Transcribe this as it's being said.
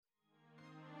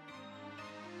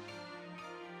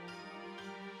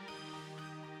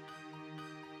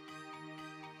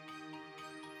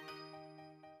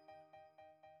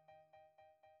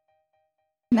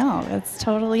No, it's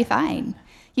totally fine.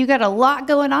 You got a lot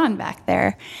going on back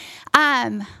there.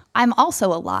 I'm also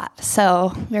a lot,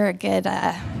 so we're a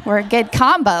good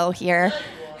combo here.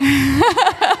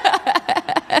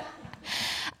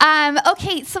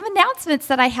 Okay, some announcements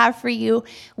that I have for you.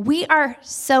 We are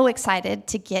so excited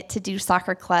to get to do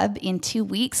soccer club in 2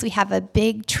 weeks. We have a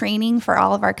big training for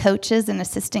all of our coaches and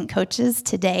assistant coaches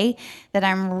today that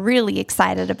I'm really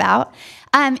excited about.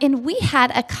 And we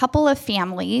had a couple of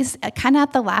families kind of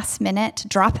at the last minute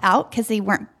drop out because they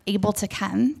weren't able to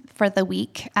come for the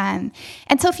week. And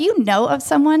so if you know of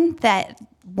someone that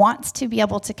wants to be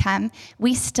able to come,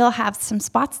 we still have some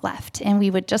spots left, and we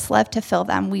would just love to fill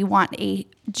them. We want a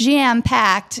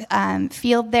jam-packed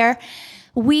field there.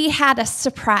 We had a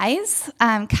surprise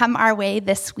come our way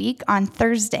this week on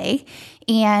Thursday,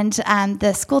 and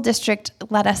the school district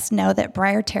let us know that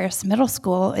Briar Terrace Middle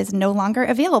School is no longer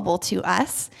available to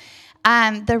us.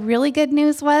 The really good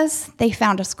news was they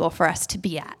found a school for us to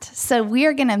be at. So we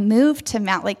are going to move to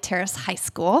Mountlake Terrace High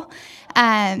School,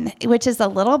 which is a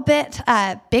little bit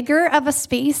bigger of a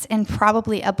space and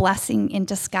probably a blessing in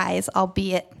disguise,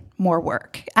 albeit more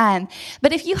work.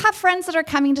 But if you have friends that are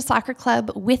coming to soccer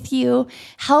club with you,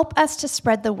 help us to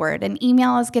spread the word. An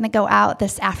email is going to go out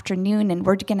this afternoon, and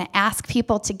we're going to ask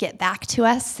people to get back to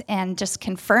us and just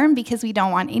confirm, because we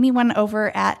don't want anyone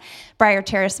over at Briar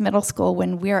Terrace Middle School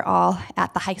when we're all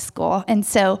at the high school. And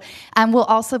so we'll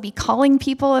also be calling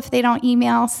people if they don't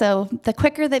email. So the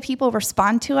quicker that people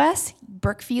respond to us,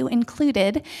 Brookview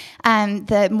included,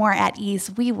 the more at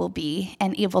ease we will be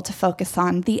and able to focus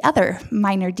on the other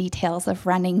minor details of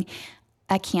running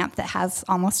a camp that has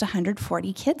almost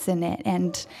 140 kids in it.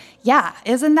 And yeah,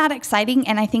 isn't that exciting?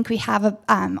 And I think we have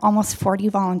almost 40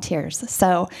 volunteers.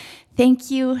 So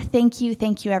thank you,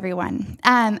 everyone.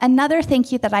 Another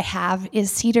thank you that I have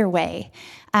is Cedar Way.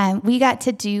 We got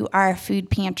to do our food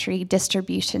pantry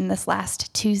distribution this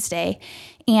last Tuesday.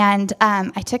 And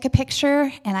I took a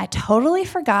picture, and I totally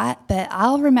forgot, but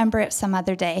I'll remember it some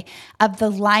other day, of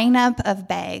the lineup of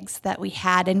bags that we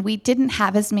had. And we didn't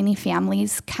have as many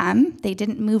families come. They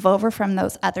didn't move over from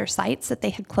those other sites that they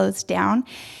had closed down.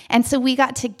 And so we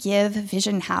got to give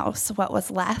Vision House what was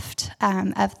left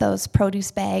of those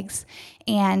produce bags.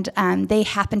 And they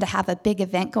happened to have a big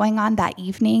event going on that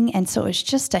evening. And so it was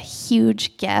just a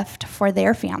huge gift for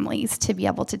their families to be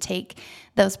able to take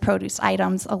those produce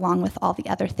items along with all the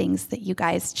other things that you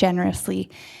guys generously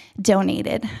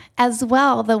donated. As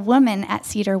well, the woman at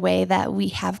Cedar Way that we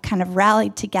have kind of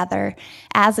rallied together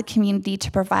as a community to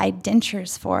provide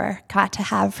dentures for got to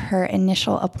have her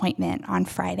initial appointment on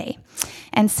Friday.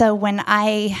 And so when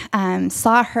I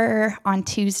saw her on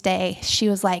Tuesday, she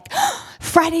was like, "Oh,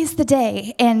 Friday's the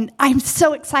day," and I'm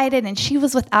so excited. And she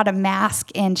was without a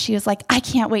mask, and she was like, "I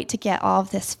can't wait to get all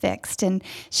of this fixed." And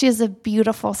she has a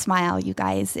beautiful smile, you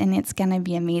guys, and it's going to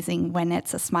be amazing when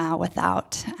it's a smile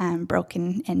without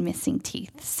broken and missing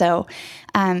teeth. So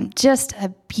just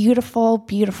a beautiful,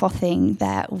 beautiful thing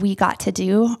that we got to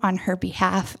do on her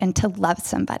behalf, and to love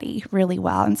somebody really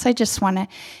well. And so I just want to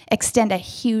extend a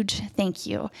huge thank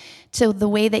you to the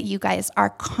way that you guys are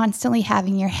constantly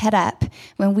having your head up.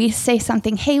 When we say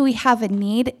something, hey, we have a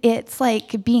need, it's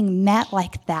like being met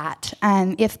like that.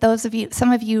 If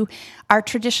some of you are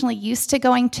traditionally used to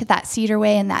going to that Cedar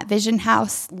Way and that Vision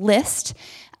House list,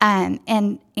 and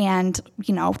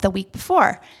you know, the week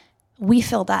before, we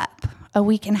filled up a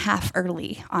week and a half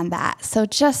early on that. So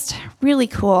just really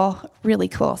cool, really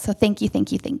cool. So thank you.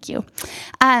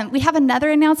 We have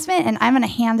another announcement, and I'm going to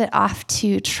hand it off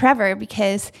to Trevor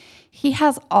because he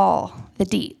has all the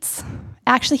deets.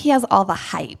 Actually, he has all the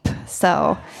hype.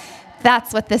 So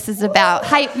that's what this is about.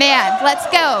 Hype man, let's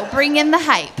go. Bring in the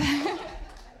hype.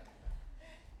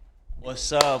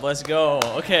 What's up? Let's go.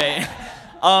 Okay.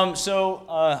 So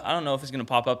I don't know if it's going to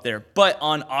pop up there, but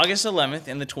on August 11th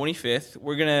and the 25th,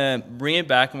 we're going to bring it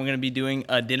back, and we're going to be doing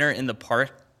a dinner in the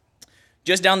park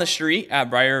just down the street at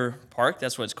Briar Park.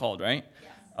 That's what it's called, right?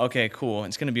 Yes. Okay, cool.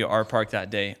 It's going to be our park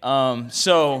that day.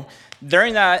 So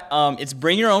during that, it's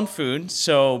bring your own food.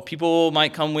 So people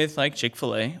might come with like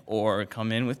Chick-fil-A or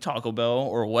come in with Taco Bell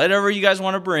or whatever you guys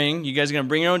want to bring. You guys are going to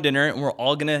bring your own dinner, and we're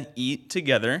all going to eat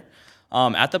together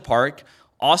at the park.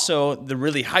 Also, the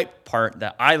really hype part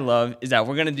that I love is that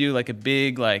we're going to do like a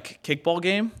big like kickball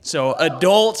game. So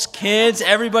adults, kids,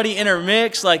 everybody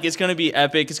intermix. Like, it's going to be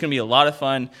epic. It's going to be a lot of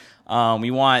fun. We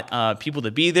want people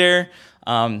to be there.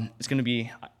 It's going to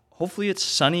be, hopefully it's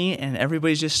sunny and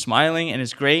everybody's just smiling and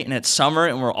it's great and it's summer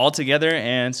and we're all together.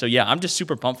 And so, yeah, I'm just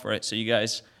super pumped for it. So you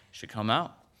guys should come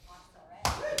out.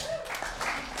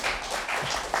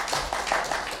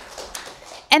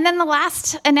 And then the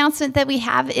last announcement that we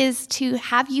have is to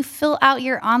have you fill out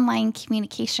your online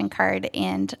communication card.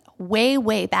 And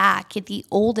way back in the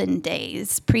olden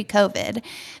days, pre-COVID,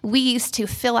 we used to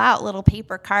fill out little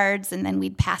paper cards and then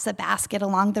we'd pass a basket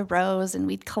along the rows and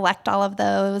we'd collect all of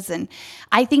those. And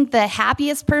I think the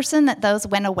happiest person that those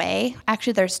went away,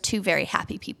 actually there's two very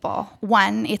happy people.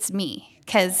 One, it's me,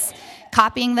 because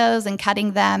copying those and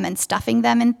cutting them and stuffing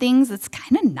them in things, it's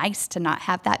kind of nice to not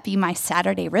have that be my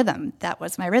Saturday rhythm. That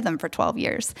was my rhythm for 12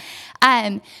 years.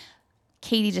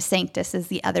 Katie DeSanctis is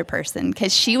the other person,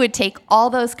 because she would take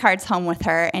all those cards home with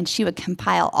her and she would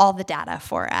compile all the data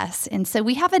for us. And so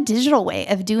we have a digital way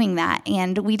of doing that,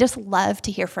 and we just love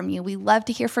to hear from you. We love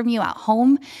to hear from you at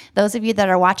home, those of you that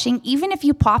are watching. Even if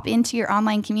you pop into your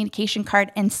online communication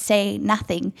card and say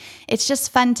nothing, it's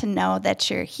just fun to know that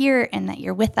you're here and that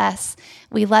you're with us.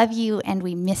 We love you and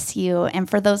we miss you. And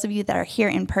for those of you that are here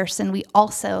in person, we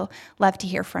also love to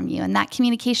hear from you. And that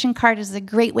communication card is a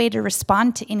great way to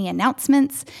respond to any announcements,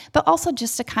 but also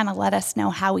just to kind of let us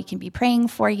know how we can be praying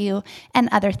for you and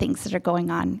other things that are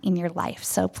going on in your life.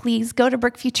 So please go to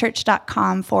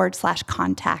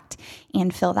brookviewchurch.com/contact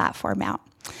and fill that form out.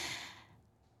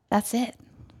 That's it.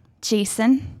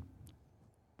 Jason,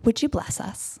 would you bless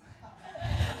us?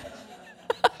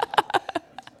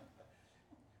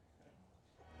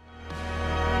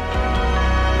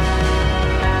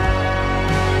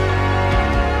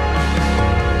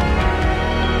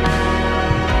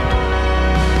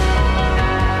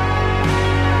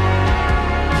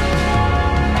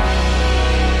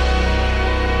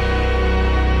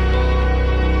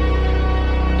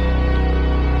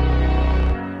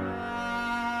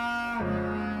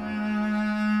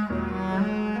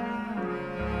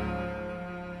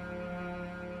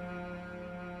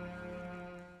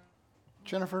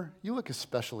 Jennifer, you look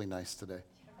especially nice today.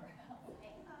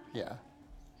 Yeah.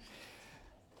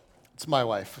 It's my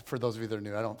wife, for those of you that are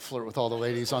new. I don't flirt with all the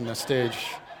ladies on the stage.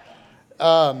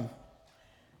 Well,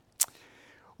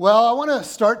 I want to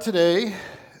start today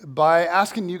by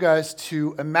asking you guys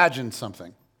to imagine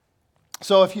something.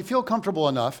 So if you feel comfortable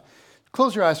enough,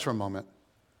 close your eyes for a moment.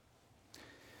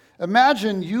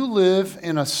 Imagine you live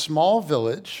in a small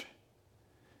village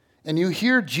and you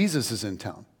hear Jesus is in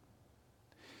town.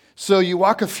 So you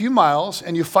walk a few miles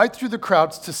and you fight through the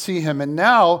crowds to see him, and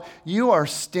now you are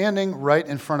standing right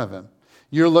in front of him.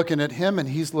 You're looking at him and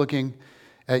he's looking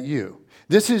at you.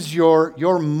 This is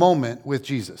your moment with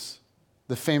Jesus,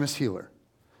 the famous healer.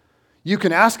 You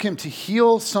can ask him to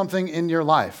heal something in your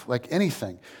life, like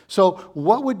anything. So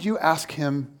what would you ask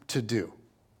him to do?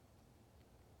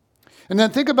 And then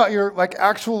think about your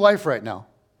actual life right now.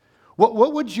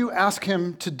 What would you ask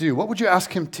him to do? What would you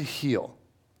ask him to heal?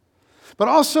 But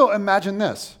also imagine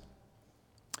this.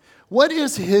 What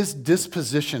is his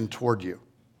disposition toward you?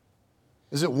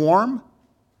 Is it warm?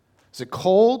 Is it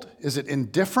cold? Is it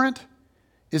indifferent?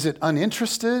 Is it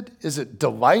uninterested? Is it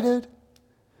delighted?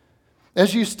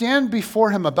 As you stand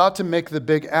before him about to make the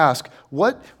big ask,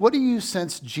 what do you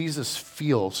sense Jesus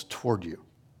feels toward you?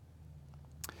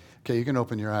 Okay, you can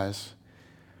open your eyes.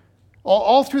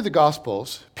 All through the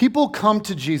Gospels, people come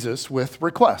to Jesus with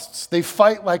requests. They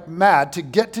fight like mad to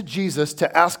get to Jesus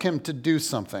to ask him to do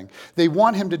something. They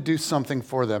want him to do something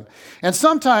for them. And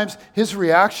sometimes his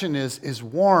reaction is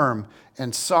warm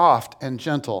and soft and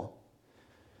gentle.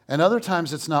 And other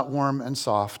times it's not warm and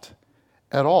soft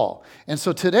at all. And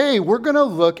so today we're going to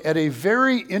look at a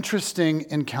very interesting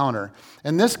encounter.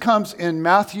 And this comes in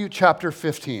Matthew chapter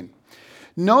 15.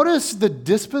 Notice the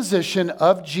disposition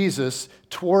of Jesus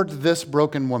toward this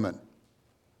broken woman.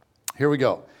 Here we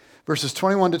go. Verses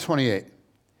 21 to 28.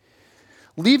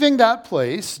 Leaving that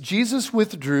place, Jesus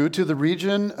withdrew to the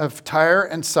region of Tyre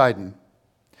and Sidon.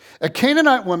 A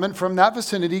Canaanite woman from that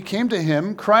vicinity came to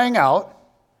him, crying out,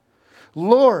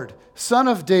 "Lord, Son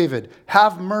of David,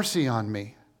 have mercy on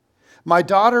me. My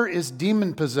daughter is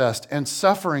demon-possessed and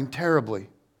suffering terribly."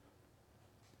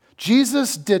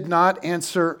 Jesus did not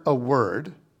answer a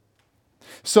word.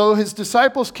 So his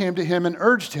disciples came to him and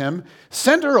urged him,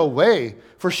 "Send her away,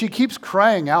 for she keeps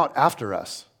crying out after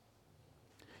us."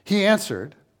 He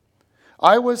answered,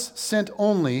 "I was sent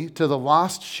only to the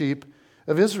lost sheep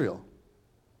of Israel."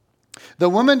 The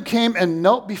woman came and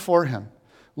knelt before him.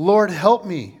 "Lord, help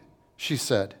me," she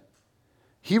said.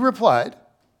 He replied,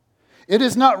 "It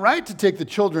is not right to take the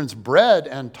children's bread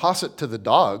and toss it to the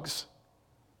dogs."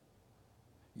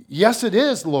 "Yes, it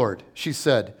is, Lord," she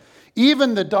said.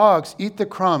 "Even the dogs eat the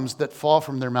crumbs that fall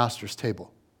from their master's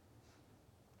table."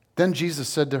 Then Jesus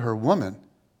said to her, "Woman,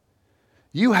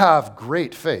 you have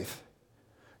great faith.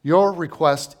 Your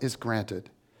request is granted."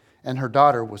 And her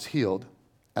daughter was healed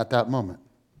at that moment.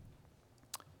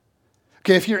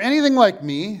 Okay, if you're anything like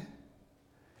me,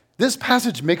 this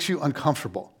passage makes you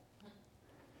uncomfortable.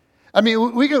 I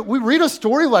mean, we read a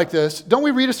story like this. Don't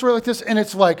we read a story like this? And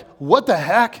it's like, what the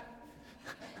heck?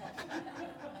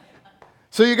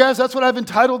 So you guys, that's what I've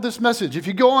entitled this message. If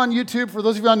you go on YouTube, for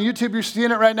those of you on YouTube, you're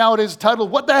seeing it right now. It is titled,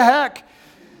 What the Heck?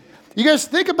 You guys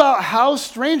think about how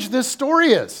strange this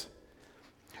story is.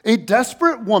 A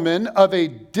desperate woman of a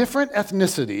different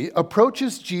ethnicity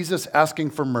approaches Jesus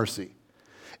asking for mercy.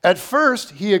 At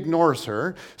first, he ignores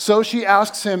her, so she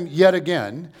asks him yet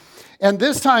again. And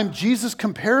this time, Jesus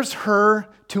compares her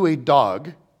to a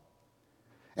dog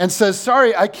and says,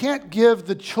 sorry, I can't give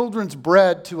the children's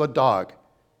bread to a dog.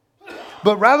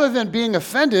 But rather than being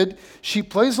offended, she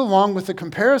plays along with the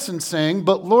comparison, saying,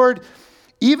 but Lord,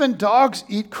 even dogs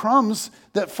eat crumbs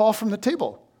that fall from the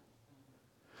table.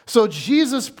 So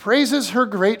Jesus praises her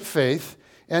great faith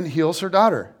and heals her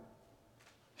daughter.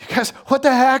 You guys, what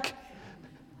the heck?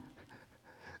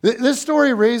 This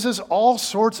story raises all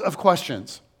sorts of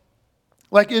questions.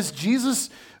 Like, is Jesus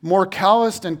more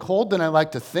calloused and cold than I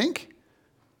like to think?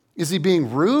 Is he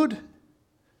being rude?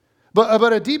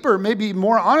 But a deeper, maybe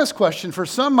more honest question for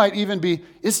some might even be,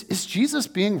 is Jesus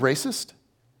being racist?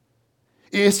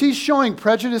 Is he showing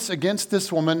prejudice against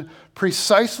this woman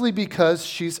precisely because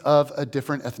she's of a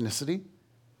different ethnicity?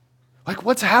 Like,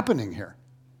 what's happening here?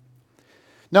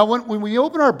 Now, when we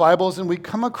open our Bibles and we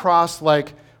come across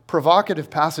like provocative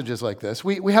passages like this,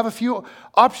 we have a few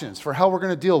options for how we're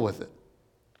going to deal with it.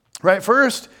 Right?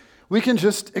 First, we can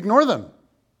just ignore them.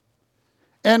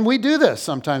 And we do this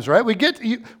sometimes, right? We get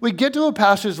to a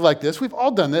passage like this. We've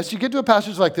all done this. You get to a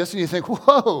passage like this and you think,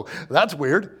 whoa, that's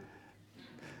weird.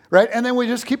 Right? And then we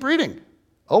just keep reading.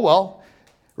 Oh, well,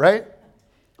 right?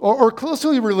 Or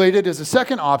closely related is a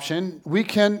second option. We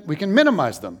can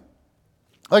minimize them.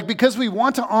 Like, because we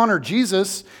want to honor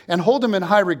Jesus and hold him in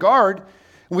high regard,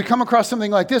 when we come across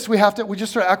something like this, we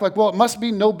just sort of act like, well, it must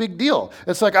be no big deal.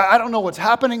 It's like, I don't know what's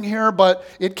happening here, but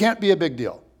it can't be a big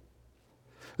deal.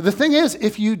 The thing is,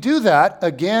 if you do that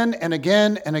again and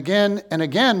again and again and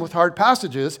again with hard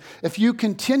passages, if you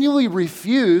continually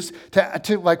refuse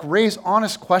to like raise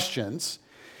honest questions,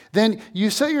 then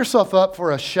you set yourself up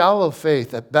for a shallow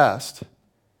faith at best,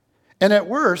 and at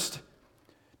worst,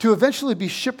 to eventually be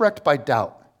shipwrecked by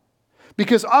doubt.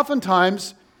 Because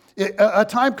oftentimes, a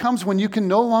time comes when you can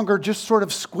no longer just sort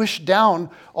of squish down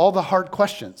all the hard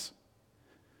questions.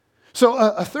 So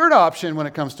a third option when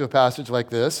it comes to a passage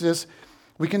like this is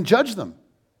we can judge them.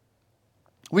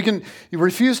 We can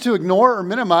refuse to ignore or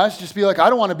minimize, just be like, I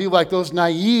don't want to be like those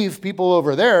naive people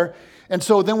over there. And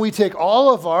so then we take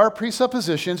all of our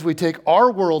presuppositions, we take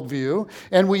our worldview,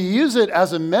 and we use it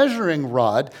as a measuring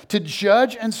rod to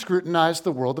judge and scrutinize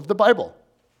the world of the Bible.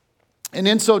 And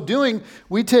in so doing,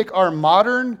 we take our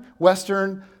modern,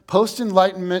 Western,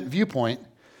 post-Enlightenment viewpoint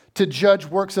to judge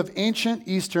works of ancient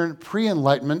Eastern,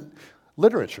 pre-Enlightenment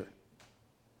literature.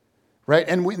 Right?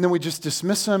 And then we just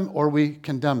dismiss them or we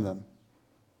condemn them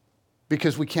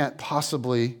because we can't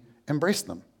possibly embrace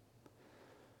them.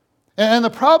 And the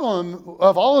problem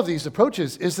of all of these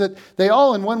approaches is that they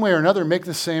all, in one way or another, make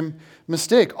the same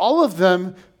mistake. All of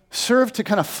them serve to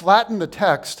kind of flatten the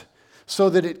text so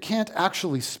that it can't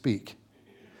actually speak.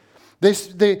 They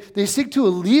seek to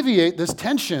alleviate this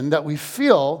tension that we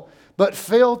feel, but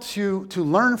fail to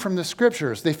learn from the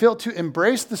Scriptures. They fail to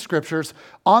embrace the Scriptures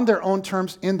on their own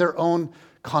terms, in their own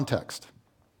context.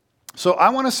 So I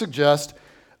want to suggest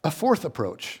a fourth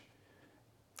approach.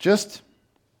 Just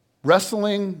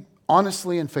wrestling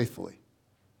honestly and faithfully.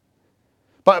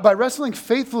 By wrestling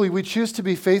faithfully, we choose to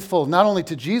be faithful not only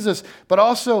to Jesus, but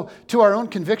also to our own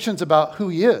convictions about who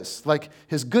he is, like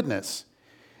his goodness.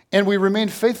 And we remain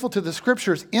faithful to the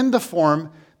Scriptures in the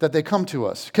form that they come to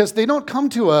us. Because they don't come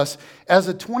to us as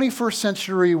a 21st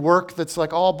century work that's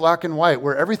like all black and white,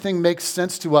 where everything makes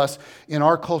sense to us in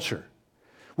our culture,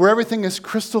 where everything is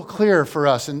crystal clear for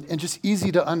us and just easy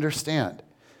to understand.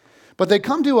 But they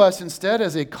come to us instead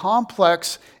as a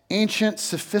complex, ancient,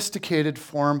 sophisticated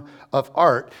form of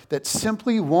art that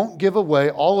simply won't give away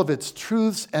all of its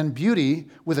truths and beauty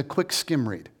with a quick skim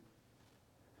read.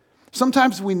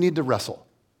 Sometimes we need to wrestle.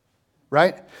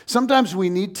 Right? Sometimes we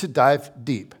need to dive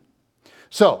deep.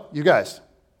 So, you guys,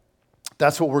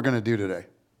 that's what we're going to do today.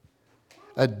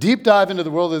 A deep dive into the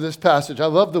world of this passage. I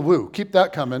love the woo. Keep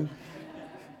that coming.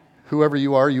 Whoever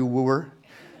you are, you wooer.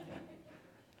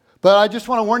 But I just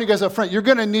want to warn you guys up front, you're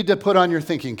going to need to put on your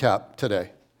thinking cap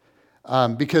today.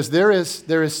 Because there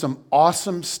is some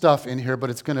awesome stuff in here, but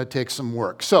it's going to take some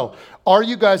work. So, are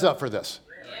you guys up for this?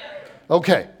 Yeah.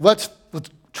 Okay, let's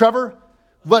Trevor,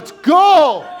 let's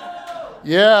go!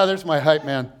 Yeah, there's my hype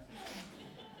man.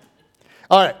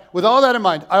 All right, with all that in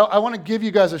mind, I want to give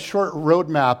you guys a short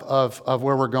roadmap of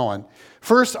where we're going.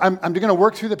 First, I'm going to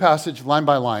work through the passage line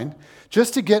by line,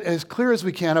 just to get as clear as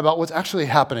we can about what's actually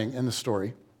happening in the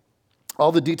story,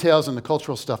 all the details and the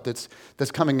cultural stuff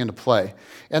that's coming into play.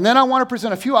 And then I want to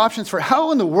present a few options for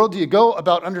how in the world do you go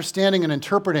about understanding and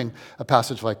interpreting a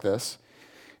passage like this.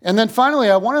 And then finally,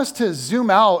 I want us to zoom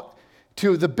out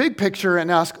to the big picture and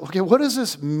ask, okay, what does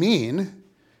this mean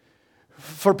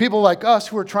for people like us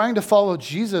who are trying to follow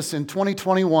Jesus in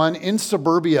 2021 in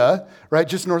suburbia, right,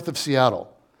 just north of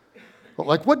Seattle?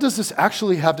 Like, what does this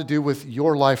actually have to do with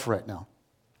your life right now?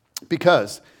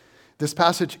 Because this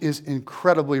passage is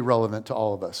incredibly relevant to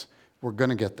all of us. We're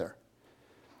going to get there.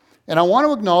 And I want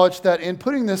to acknowledge that in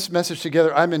putting this message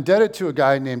together, I'm indebted to a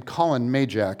guy named Colin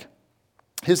Majak.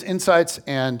 His insights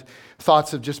and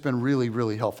thoughts have just been really,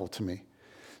 really helpful to me.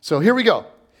 So here we go.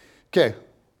 Okay,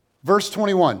 verse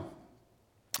 21.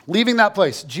 Leaving that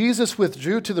place, Jesus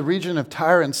withdrew to the region of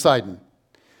Tyre and Sidon.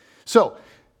 So,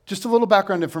 just a little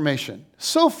background information.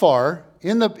 So far,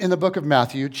 in the book of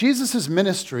Matthew, Jesus'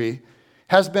 ministry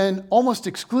has been almost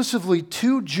exclusively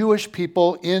to Jewish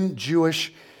people in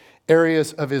Jewish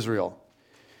areas of Israel.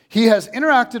 He has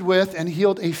interacted with and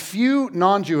healed a few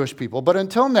non-Jewish people, but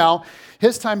until now,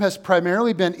 his time has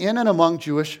primarily been in and among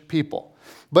Jewish people.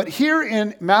 But here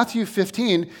in Matthew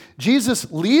 15, Jesus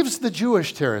leaves the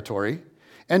Jewish territory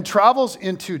and travels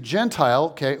into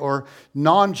Gentile, or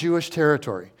non-Jewish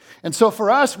territory. And so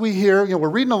for us, we hear, we're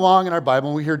reading along in our Bible,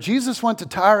 and we hear Jesus went to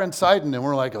Tyre and Sidon, and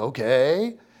we're like,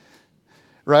 okay,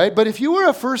 right? But if you were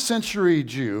a first century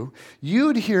Jew,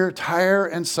 you'd hear Tyre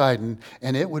and Sidon,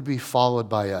 and it would be followed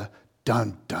by a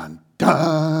dun, dun,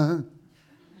 dun.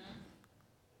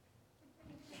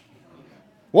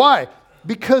 Why?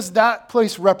 Because that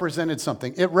place represented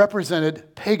something. It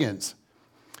represented pagans.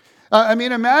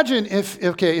 Imagine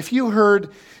if you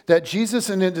heard that Jesus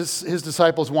and his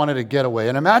disciples wanted a getaway,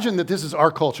 and imagine that this is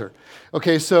our culture.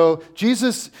 Okay, so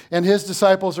Jesus and his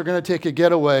disciples are going to take a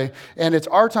getaway, and it's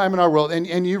our time in our world,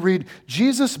 and you read,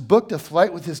 Jesus booked a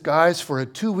flight with his guys for a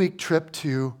 2-week trip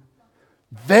to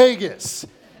Vegas.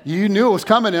 You knew it was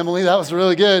coming, Emily. That was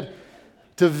really good.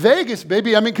 To Vegas,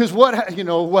 baby. Because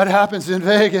what happens in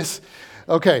Vegas?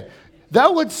 Okay,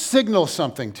 that would signal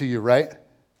something to you, right?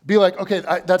 Be like, okay,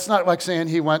 that's not like saying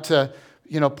he went to,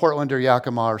 Portland or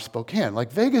Yakima or Spokane.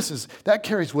 Like Vegas that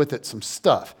carries with it some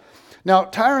stuff. Now,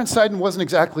 Tyre and Sidon wasn't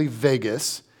exactly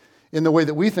Vegas in the way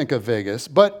that we think of Vegas,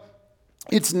 but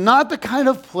it's not the kind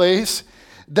of place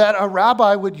that a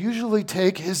rabbi would usually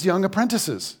take his young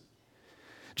apprentices.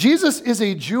 Jesus is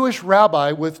a Jewish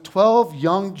rabbi with 12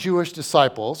 young Jewish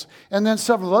disciples and then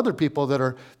several other people that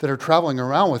are traveling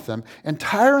around with them. And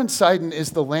Tyre and Sidon is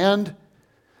the land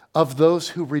of those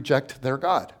who reject their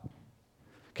God.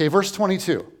 Okay, verse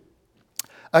 22.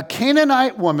 A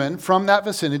Canaanite woman from that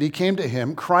vicinity came to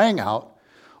him, crying out,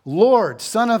 Lord,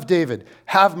 Son of David,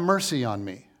 have mercy on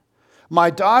me. My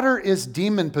daughter is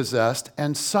demon-possessed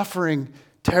and suffering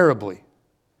terribly.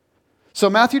 So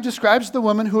Matthew describes the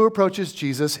woman who approaches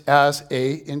Jesus as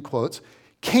a, in quotes,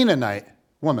 Canaanite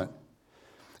woman.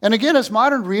 And again, as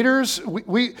modern readers,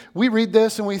 we read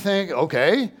this and we think,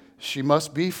 okay, she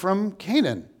must be from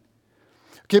Canaan.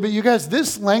 Okay, but you guys,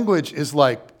 this language is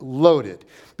like loaded.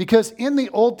 Because in the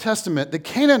Old Testament, the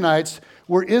Canaanites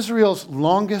were Israel's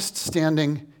longest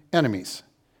standing enemies.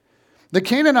 The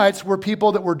Canaanites were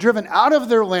people that were driven out of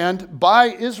their land by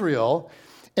Israel,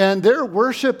 and their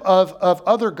worship of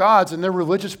other gods and their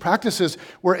religious practices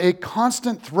were a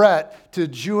constant threat to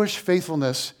Jewish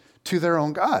faithfulness to their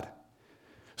own God.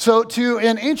 So to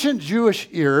an ancient Jewish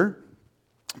ear,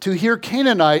 to hear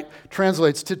Canaanite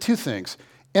translates to two things: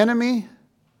 enemy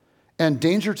and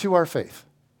danger to our faith.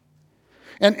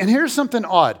 And here's something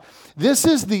odd. This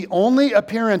is the only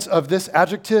appearance of this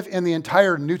adjective in the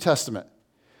entire New Testament.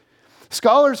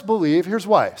 Scholars believe, here's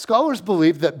why. Scholars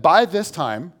believe that by this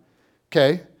time,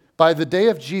 by the day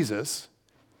of Jesus,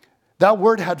 that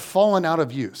word had fallen out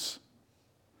of use.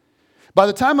 By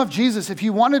the time of Jesus, if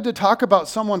you wanted to talk about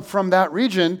someone from that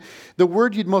region, the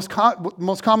word you'd most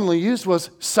commonly used was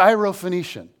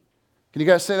Syrophoenician. Can you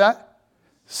guys say that?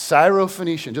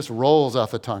 Syrophoenician, just rolls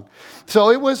off the tongue. So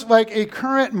it was like a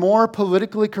current, more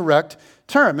politically correct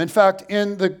term. In fact,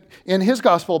 in his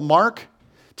gospel, Mark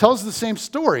tells the same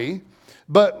story,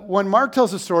 but when Mark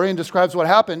tells the story and describes what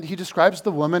happened, he describes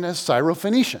the woman as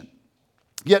Syrophoenician.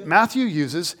 Yet Matthew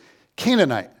uses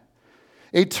Canaanite,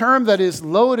 a term that is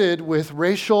loaded with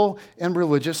racial and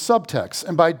religious subtext.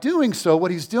 And by doing so, what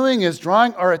he's doing is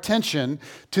drawing our attention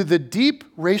to the deep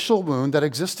racial wound that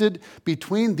existed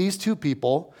between these two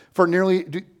people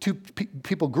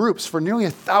groups for nearly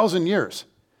 1,000 years.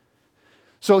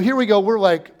 So here we go. We're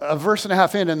like a verse and a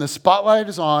half in, and the spotlight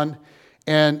is on,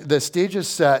 and the stage is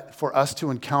set for us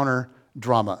to encounter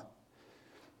drama.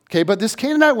 Okay, but this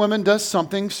Canaanite woman does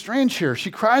something strange here. She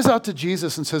cries out to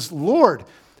Jesus and says, Lord,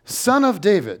 Son of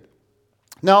David.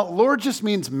 Now, Lord just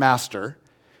means master,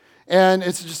 and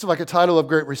it's just like a title of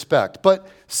great respect. But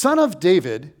Son of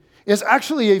David is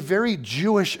actually a very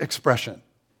Jewish expression,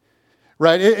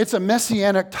 right? It's a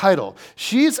messianic title.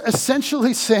 She's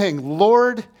essentially saying,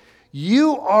 Lord,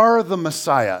 you are the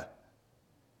Messiah.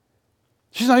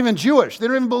 She's not even Jewish. They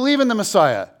don't even believe in the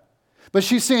Messiah. But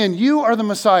she's saying, you are the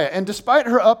Messiah. And despite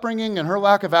her upbringing and her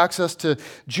lack of access to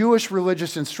Jewish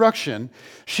religious instruction,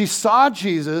 she saw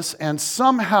Jesus and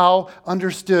somehow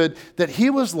understood that he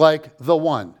was like the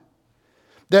one,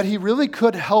 that he really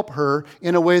could help her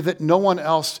in a way that no one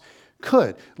else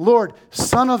could. Lord,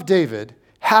 Son of David,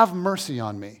 have mercy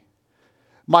on me.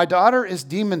 My daughter is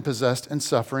demon-possessed and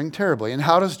suffering terribly. And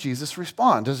how does Jesus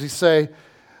respond? Does he say,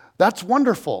 that's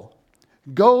wonderful.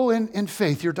 Go in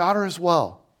faith. Your daughter is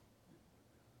well.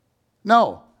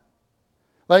 No.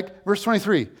 Like verse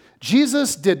 23,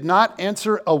 Jesus did not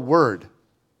answer a word.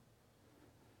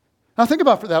 Now think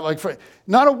about that, like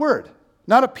not a word,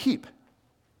 not a peep.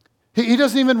 He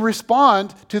doesn't even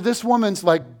respond to this woman's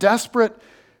like desperate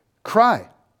cry.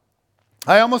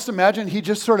 I almost imagine he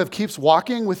just sort of keeps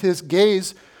walking with his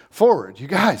gaze forward. You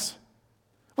guys,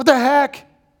 what the heck?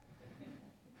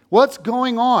 What's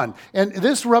going on? And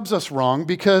this rubs us wrong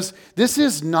because this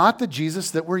is not the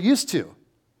Jesus that we're used to.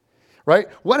 Right?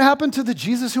 What happened to the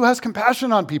Jesus who has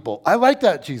compassion on people? I like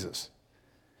that Jesus.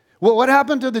 Well, what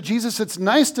happened to the Jesus that's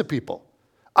nice to people?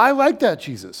 I like that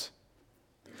Jesus.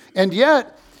 And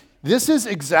yet, this is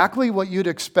exactly what you'd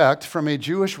expect from a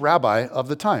Jewish rabbi of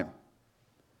the time.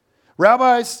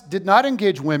 Rabbis did not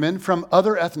engage women from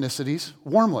other ethnicities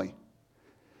warmly.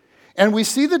 And we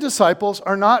see the disciples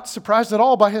are not surprised at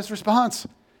all by his response.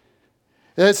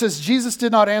 It says, Jesus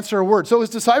did not answer a word. So his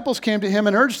disciples came to him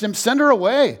and urged him, send her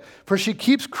away, for she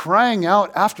keeps crying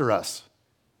out after us.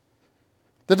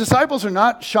 The disciples are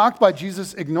not shocked by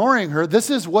Jesus ignoring her. This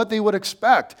is what they would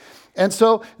expect. And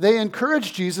so they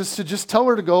encourage Jesus to just tell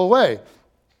her to go away.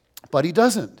 But he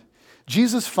doesn't.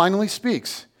 Jesus finally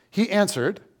speaks. He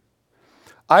answered,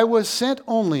 I was sent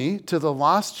only to the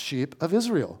lost sheep of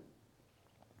Israel.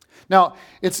 Now,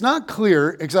 it's not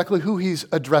clear exactly who he's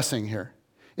addressing here.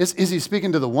 Is he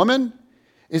speaking to the woman?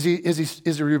 Is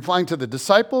he replying to the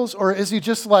disciples? Or is he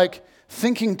just like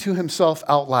thinking to himself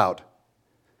out loud?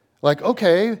 Like,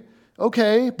 okay,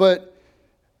 but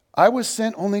I was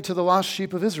sent only to the lost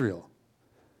sheep of Israel.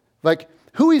 Like,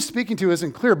 who he's speaking to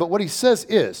isn't clear, but what he says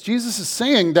is, Jesus is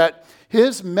saying that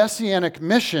his messianic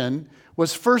mission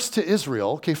was first to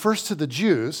Israel, okay, first to the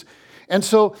Jews. And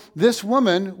so this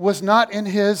woman was not in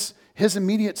his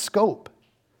immediate scope.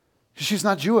 She's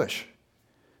not Jewish.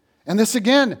 And this,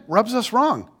 again, rubs us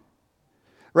wrong,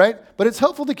 right? But it's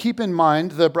helpful to keep in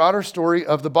mind the broader story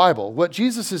of the Bible. What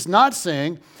Jesus is not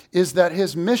saying is that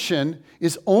his mission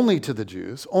is only to the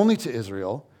Jews, only to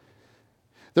Israel.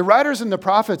 The writers and the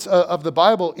prophets of the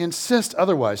Bible insist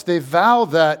otherwise. They vow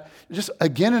that, just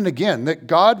again and again, that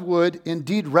God would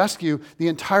indeed rescue the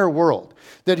entire world,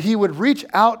 that he would reach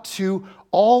out to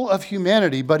all of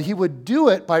humanity, but he would do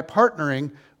it by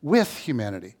partnering with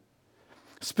humanity.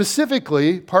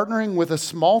 Specifically, partnering with a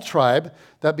small tribe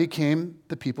that became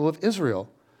the people of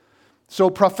Israel.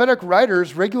 So prophetic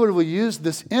writers regularly use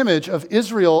this image of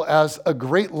Israel as a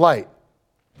great light,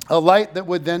 a light that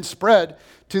would then spread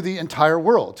to the entire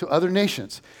world, to other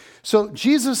nations. So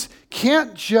Jesus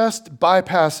can't just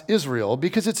bypass Israel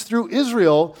because it's through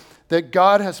Israel that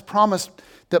God has promised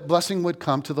that blessing would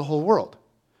come to the whole world.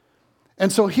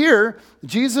 And so here,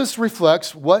 Jesus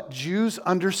reflects what Jews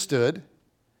understood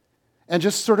and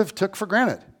just sort of took for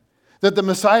granted, that the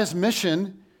Messiah's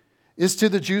mission is to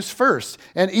the Jews first.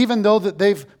 And even though that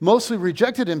they've mostly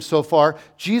rejected him so far,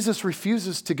 Jesus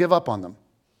refuses to give up on them.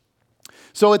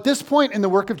 So at this point in the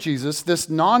work of Jesus, this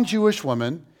non-Jewish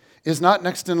woman is not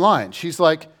next in line. She's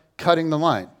like cutting the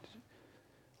line.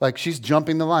 Like she's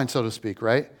jumping the line, so to speak,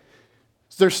 right?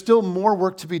 So there's still more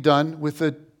work to be done with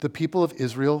the people of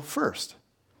Israel first.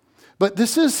 But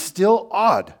this is still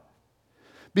odd.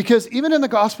 Because even in the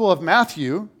Gospel of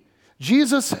Matthew,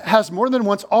 Jesus has more than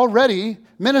once already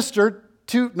ministered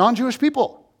to non-Jewish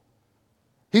people.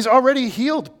 He's already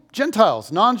healed Gentiles,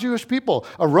 non-Jewish people,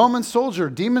 a Roman soldier,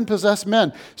 demon-possessed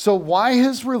men. So why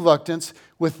his reluctance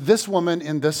with this woman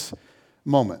in this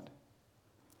moment?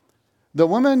 The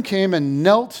woman came and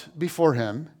knelt before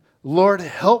him. Lord,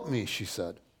 help me, she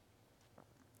said.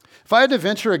 If I had to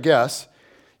venture a guess,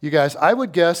 you guys, I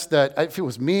would guess that if it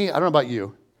was me, I don't know about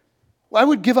you, I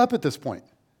would give up at this point.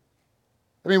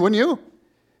 I mean, wouldn't you?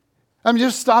 I mean,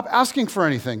 just stop asking for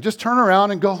anything. Just turn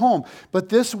around and go home. But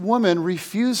this woman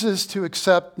refuses to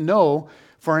accept no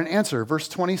for an answer. Verse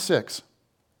 26.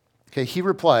 Okay, he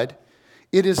replied,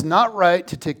 "It is not right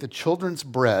to take the children's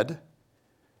bread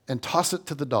and toss it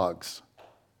to the dogs."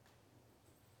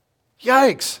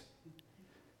 Yikes.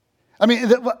 I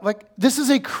mean, this is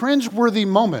a cringeworthy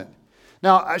moment.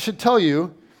 Now, I should tell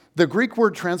you, the Greek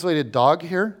word translated dog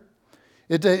here,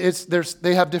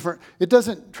 they have different, it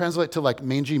doesn't translate to like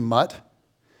mangy mutt.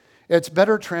 It's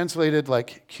better translated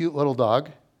like cute little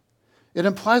dog. It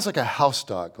implies like a house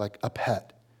dog, like a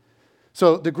pet.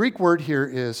 So the Greek word here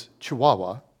is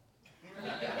chihuahua.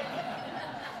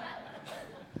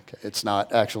 Okay, it's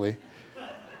not actually.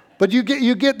 But you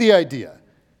get the idea.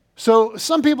 So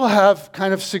some people have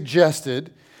kind of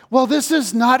suggested, well, this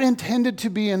is not intended to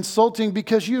be insulting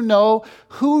because you know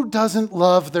who doesn't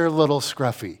love their little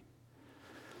scruffy?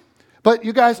 But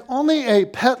you guys, only a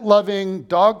pet-loving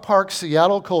dog park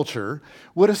Seattle culture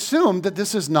would assume that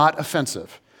this is not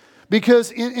offensive.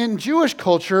 Because in Jewish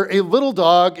culture, a little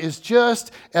dog is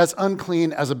just as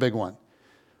unclean as a big one.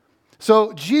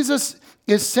 So Jesus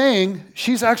is saying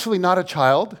she's actually not a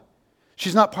child.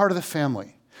 She's not part of the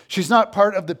family. She's not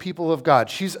part of the people of God.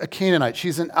 She's a Canaanite.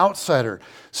 She's an outsider.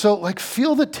 So,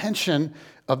 feel the tension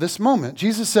of this moment.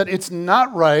 Jesus said it's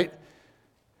not right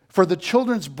for the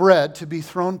children's bread to be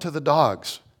thrown to the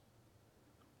dogs.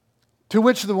 To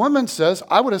which the woman says,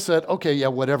 I would have said, okay, yeah,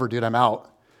 whatever, dude, I'm out,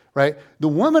 right? The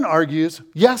woman argues,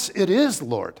 yes, it is,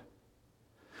 Lord.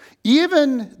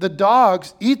 Even the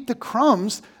dogs eat the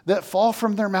crumbs that fall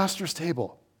from their master's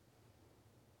table.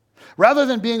 Rather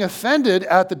than being offended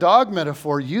at the dog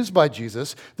metaphor used by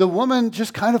Jesus, the woman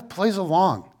just kind of plays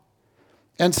along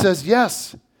and says,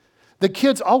 yes, the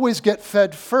kids always get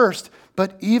fed first,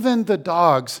 but even the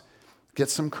dogs get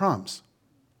some crumbs.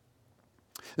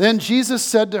 Then Jesus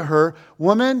said to her,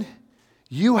 "Woman,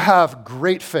 you have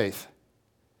great faith.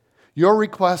 Your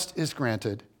request is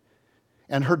granted."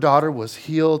 And her daughter was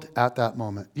healed at that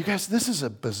moment. You guys, this is a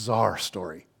bizarre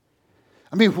story.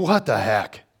 I mean, what the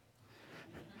heck?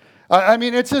 I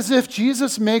mean, it's as if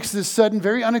Jesus makes this sudden,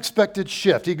 very unexpected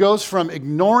shift. He goes from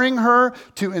ignoring her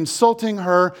to insulting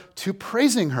her to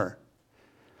praising her.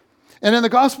 And in the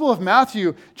Gospel of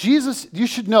Matthew, Jesus, you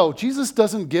should know, Jesus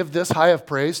doesn't give this high of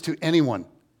praise to anyone.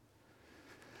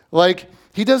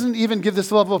 He doesn't even give this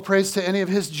level of praise to any of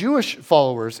his Jewish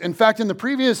followers. In fact, in the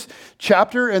previous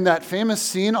chapter, in that famous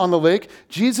scene on the lake,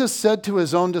 Jesus said to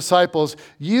his own disciples,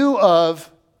 "You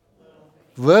of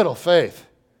little faith."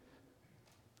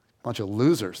 Bunch of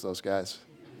losers, those guys.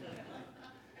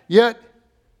 Yet,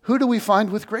 who do we find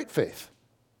with great faith?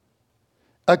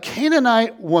 A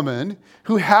Canaanite woman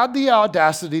who had the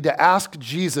audacity to ask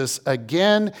Jesus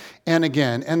again and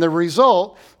again. And the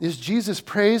result is Jesus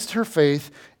praised her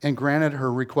faith and granted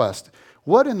her request.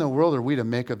 What in the world are we to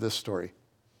make of this story?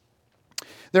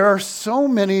 There are so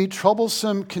many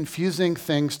troublesome, confusing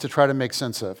things to try to make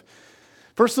sense of.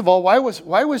 First of all, why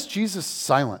was Jesus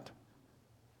silent?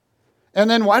 And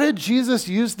then why did Jesus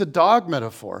use the dog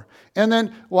metaphor? And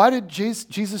then why did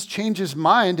Jesus change his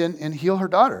mind and heal her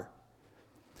daughter?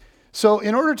 So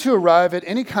in order to arrive at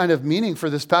any kind of meaning for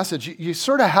this passage, you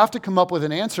sort of have to come up with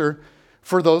an answer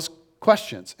for those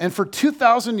questions. And for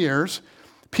 2,000 years,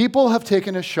 people have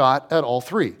taken a shot at all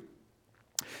three.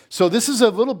 So this is a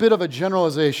little bit of a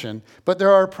generalization, but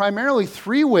there are primarily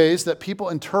three ways that people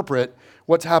interpret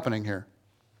what's happening here.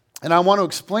 And I want to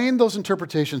explain those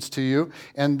interpretations to you,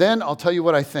 and then I'll tell you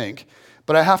what I think.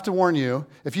 But I have to warn you,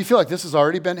 if you feel like this has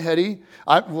already been heady,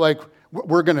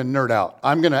 we're going to nerd out.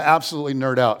 I'm going to absolutely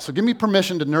nerd out. So give me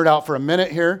permission to nerd out for a minute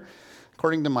here,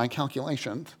 according to my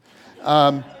calculations.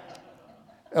 And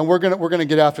we're going to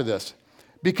get after this,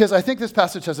 because I think this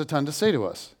passage has a ton to say to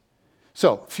us.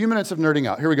 So, a few minutes of nerding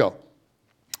out. Here we go.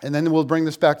 And then we'll bring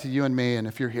this back to you and me, and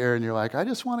if you're here and you're like, I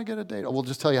just want to get a date, we'll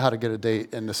just tell you how to get a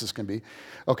date, and this is going to be,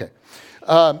 okay.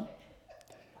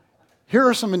 Here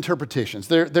are some interpretations.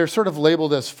 They're sort of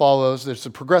labeled as follows. There's the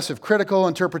progressive critical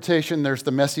interpretation, there's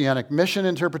the messianic mission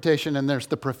interpretation, and there's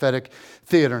the prophetic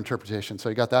theater interpretation. So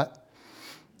you got that?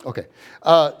 Okay.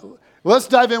 Let's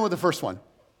dive in with the first one.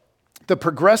 The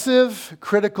progressive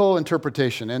critical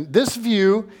interpretation. And this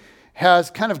view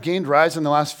has kind of gained rise in the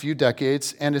last few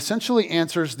decades and essentially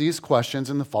answers these questions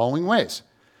in the following ways.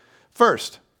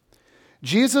 First,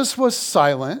 Jesus was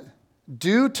silent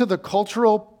due to the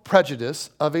cultural prejudice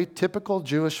of a typical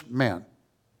Jewish man.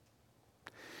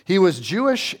 He was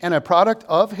Jewish and a product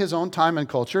of his own time and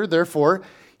culture. Therefore,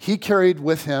 he carried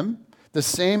with him the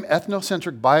same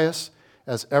ethnocentric bias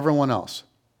as everyone else.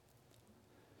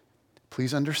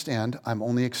 Please understand, I'm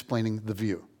only explaining the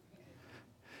view.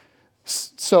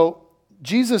 So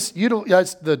Jesus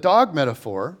utilized the dog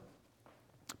metaphor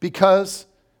because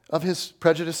of his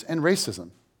prejudice and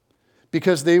racism,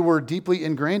 because they were deeply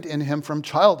ingrained in him from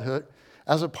childhood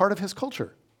as a part of his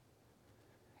culture.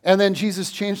 And then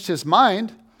Jesus changed his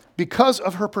mind because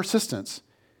of her persistence.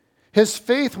 His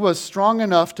faith was strong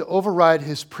enough to override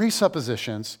his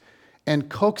presuppositions and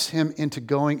coax him into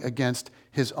going against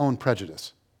his own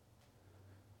prejudice.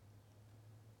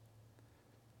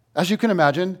 As you can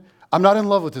imagine, I'm not in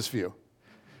love with this view.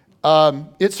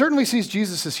 It certainly sees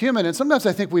Jesus as human, and sometimes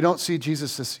I think we don't see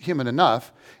Jesus as human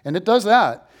enough, and it does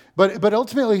that, but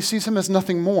ultimately sees him as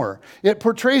nothing more. It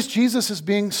portrays Jesus as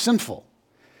being sinful.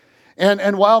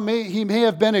 And while he may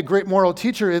have been a great moral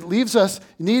teacher, it leaves us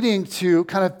needing to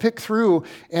kind of pick through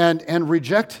and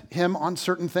reject him on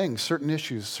certain things, certain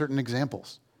issues, certain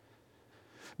examples.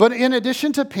 But in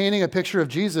addition to painting a picture of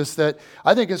Jesus that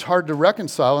I think is hard to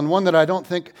reconcile, and one that I don't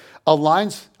think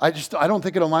aligns, I don't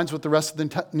think it aligns with the rest of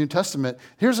the New Testament,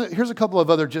 here's a couple of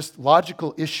other just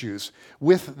logical issues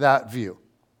with that view.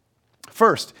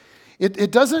 First,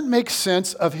 it doesn't make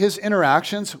sense of his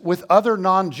interactions with other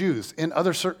non-Jews in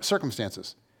other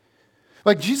circumstances.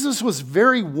 Like, Jesus was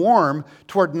very warm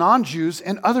toward non-Jews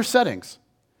in other settings.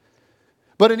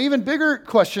 But an even bigger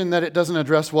question that it doesn't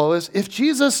address well is, if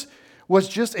Jesus was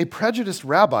just a prejudiced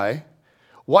rabbi,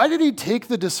 why did he take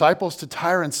the disciples to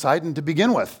Tyre and Sidon to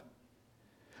begin with?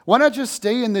 Why not just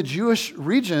stay in the Jewish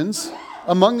regions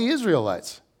among the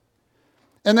Israelites?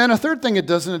 And then a third thing it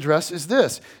doesn't address is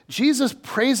this. Jesus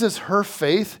praises her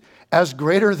faith as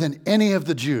greater than any of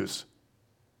the Jews.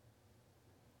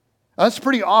 That's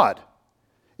pretty odd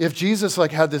if Jesus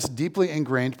had this deeply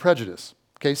ingrained prejudice.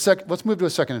 Okay, let's move to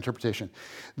a second interpretation.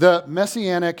 The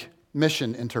messianic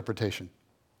mission interpretation.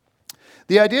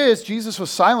 The idea is Jesus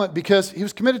was silent because he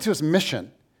was committed to his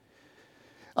mission.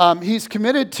 He's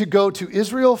committed to go to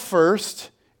Israel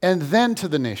first and then to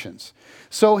the nations.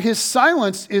 So his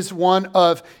silence is one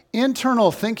of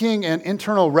internal thinking and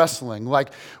internal wrestling.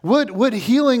 Like, would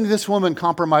healing this woman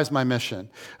compromise my mission?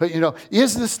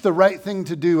 Is this the right thing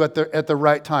to do at the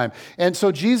right time? And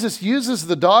so Jesus uses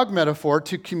the dog metaphor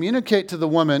to communicate to the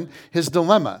woman his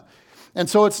dilemma. And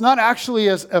so it's not actually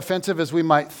as offensive as we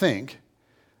might think,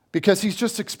 because he's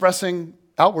just expressing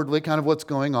outwardly kind of what's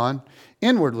going on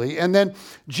inwardly. And then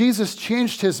Jesus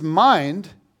changed his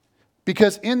mind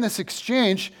because in this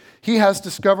exchange, he has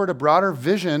discovered a broader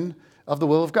vision of the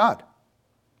will of God.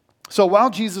 So while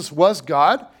Jesus was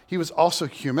God, he was also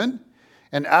human.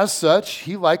 And as such,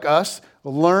 he, like us,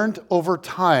 learned over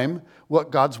time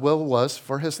what God's will was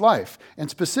for his life, and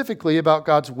specifically about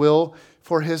God's will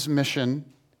for his mission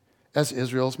as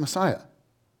Israel's Messiah.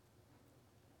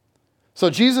 So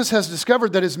Jesus has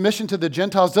discovered that his mission to the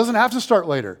Gentiles doesn't have to start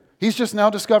later. He's just now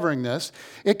discovering this.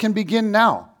 It can begin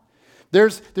now.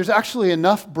 There's actually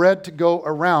enough bread to go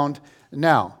around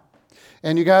now.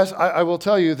 And you guys, I will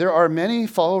tell you, there are many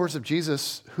followers of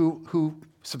Jesus who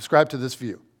subscribe to this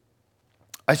view.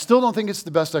 I still don't think it's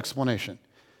the best explanation.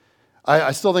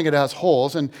 I still think it has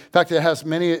holes. In fact, it has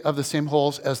many of the same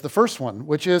holes as the first one,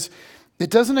 which is it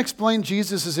doesn't explain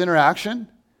Jesus' interaction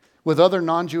with other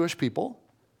non-Jewish people.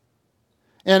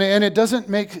 And it doesn't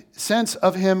make sense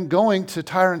of him going to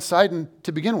Tyre and Sidon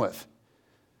to begin with.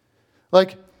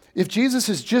 Like, if Jesus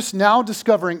is just now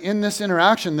discovering in this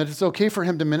interaction that it's okay for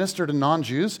him to minister to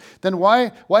non-Jews, then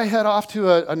why head off to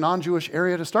a non-Jewish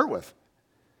area to start with?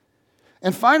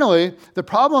 And finally, the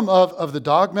problem of the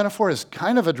dog metaphor is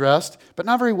kind of addressed, but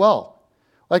not very well.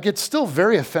 Like, it's still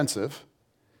very offensive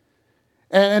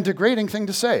and a degrading thing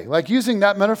to say. Like, using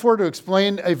that metaphor to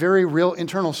explain a very real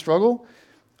internal struggle,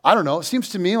 I don't know, it seems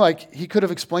to me like he could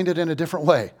have explained it in a different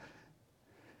way.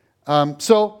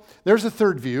 So there's a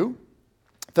third view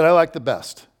that I like the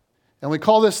best. And we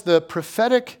call this the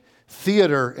prophetic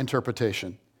theater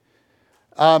interpretation.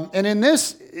 And in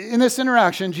this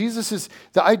interaction, the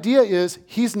idea is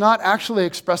he's not actually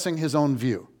expressing his own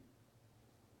view.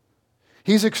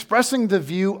 He's expressing the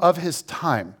view of his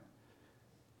time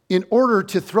in order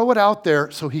to throw it out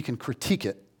there so he can critique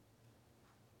it.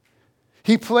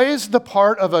 He plays the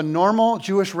part of a normal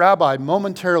Jewish rabbi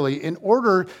momentarily in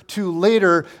order to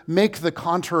later make the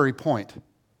contrary point.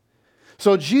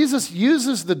 So Jesus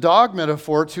uses the dog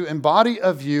metaphor to embody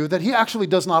a view that he actually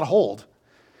does not hold,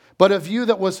 but a view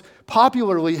that was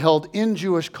popularly held in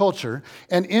Jewish culture.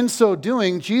 And in so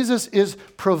doing, Jesus is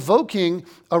provoking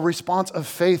a response of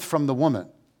faith from the woman.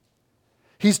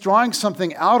 He's drawing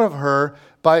something out of her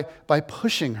by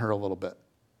pushing her a little bit.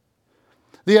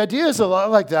 The idea is a lot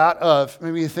like that of,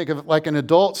 maybe you think of like an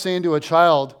adult saying to a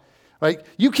child, right,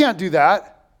 you can't do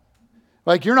that.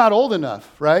 Like, you're not old enough,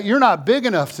 right? You're not big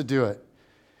enough to do it.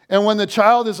 And when the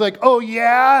child is like, oh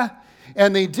yeah,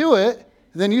 and they do it,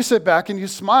 then you sit back and you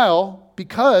smile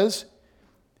because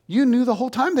you knew the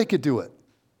whole time they could do it.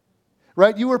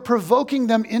 Right? You were provoking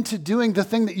them into doing the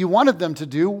thing that you wanted them to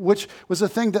do, which was a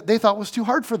thing that they thought was too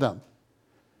hard for them.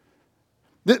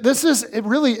 This is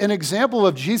really an example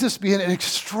of Jesus being an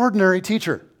extraordinary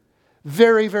teacher.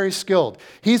 Very, very skilled.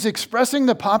 He's expressing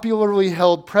the popularly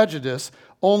held prejudice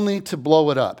only to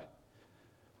blow it up.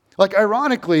 Like,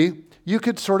 ironically, you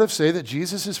could sort of say that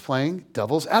Jesus is playing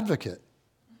devil's advocate.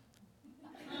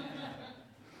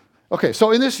 Okay,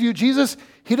 so in this view, Jesus,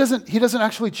 he doesn't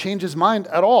actually change his mind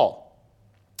at all.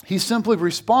 He simply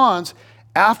responds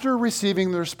after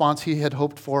receiving the response he had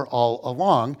hoped for all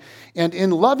along. And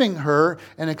in loving her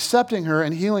and accepting her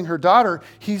and healing her daughter,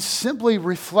 he's simply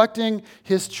reflecting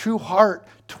his true heart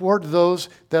toward those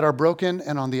that are broken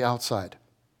and on the outside.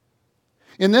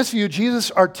 In this view,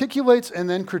 Jesus articulates and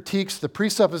then critiques the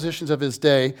presuppositions of his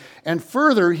day, and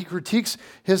further, he critiques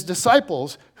his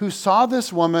disciples who saw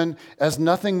this woman as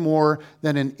nothing more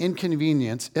than an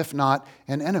inconvenience, if not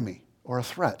an enemy or a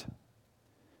threat.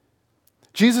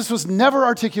 Jesus was never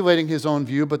articulating his own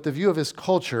view, but the view of his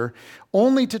culture,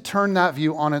 only to turn that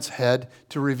view on its head,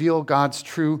 to reveal God's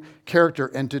true character,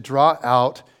 and to draw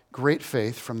out great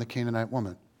faith from the Canaanite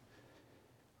woman.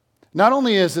 Not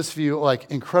only is this view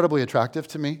incredibly attractive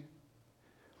to me,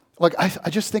 I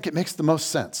just think it makes the most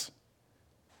sense.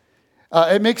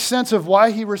 It makes sense of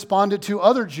why he responded to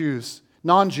other Jews,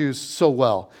 non-Jews, so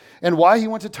well, and why he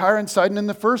went to Tyre and Sidon in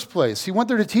the first place. He went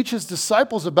there to teach his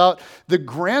disciples about the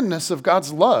grandness of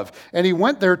God's love, and he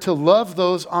went there to love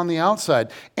those on the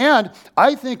outside. And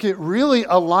I think it really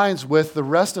aligns with the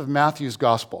rest of Matthew's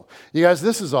gospel. You guys,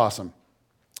 this is awesome.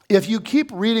 If you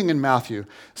keep reading in Matthew,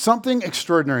 something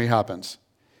extraordinary happens.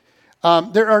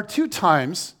 There are 2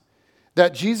 times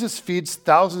that Jesus feeds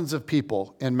thousands of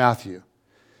people in Matthew.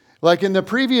 Like in the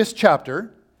previous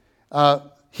chapter,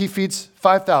 he feeds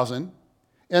 5,000.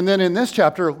 And then in this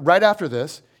chapter, right after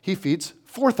this, he feeds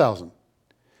 4,000.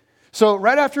 So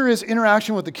right after his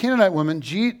interaction with the Canaanite woman,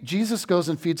 Jesus goes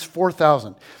and feeds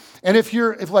 4,000. And if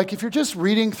you're just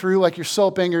reading through, like you're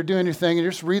soaping, you're doing your thing, and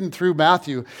you're just reading through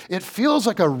Matthew, it feels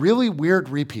like a really weird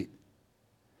repeat,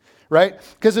 right?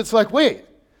 Because it's like, wait,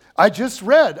 I just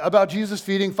read about Jesus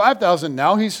feeding 5,000.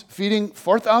 Now he's feeding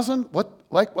 4,000?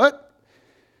 What?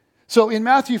 So in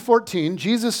Matthew 14,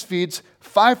 Jesus feeds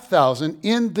 5,000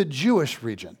 in the Jewish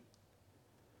region,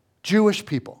 Jewish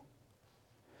people.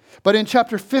 But in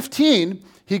chapter 15,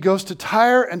 he goes to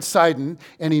Tyre and Sidon,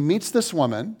 and he meets this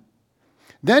woman.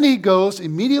 Then he goes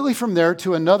immediately from there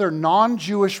to another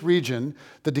non-Jewish region,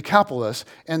 the Decapolis,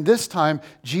 and this time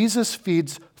Jesus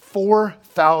feeds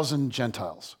 4,000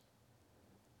 Gentiles,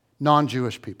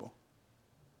 non-Jewish people.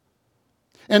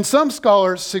 And some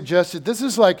scholars suggested this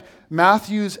is like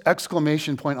Matthew's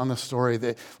exclamation point on the story,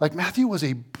 that Matthew was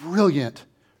a brilliant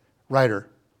writer.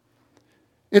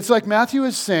 It's like Matthew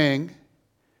is saying,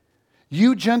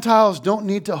 you Gentiles don't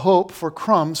need to hope for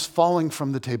crumbs falling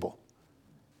from the table.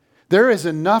 There is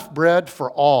enough bread for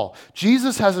all.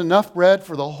 Jesus has enough bread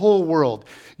for the whole world.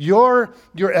 Your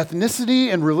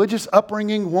ethnicity and religious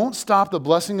upbringing won't stop the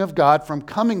blessing of God from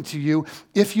coming to you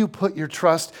if you put your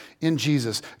trust in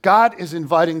Jesus. God is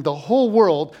inviting the whole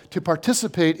world to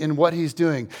participate in what he's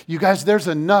doing. You guys, there's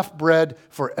enough bread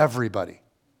for everybody.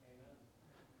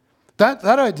 That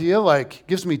idea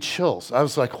gives me chills. I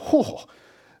was like, whoa,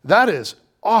 that is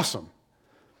awesome.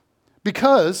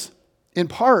 Because, in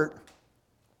part,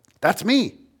 that's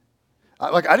me.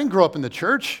 I didn't grow up in the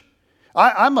church.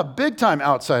 I'm a big-time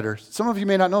outsider. Some of you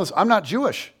may not know this. I'm not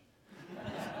Jewish.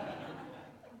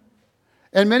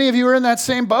 And many of you are in that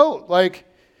same boat.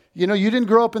 You didn't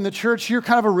grow up in the church. You're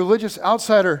kind of a religious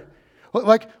outsider.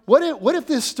 What if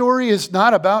this story is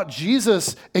not about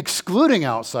Jesus excluding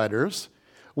outsiders?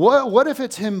 What if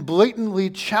it's him blatantly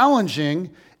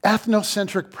challenging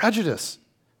ethnocentric prejudice?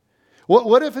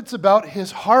 What if it's about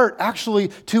his heart actually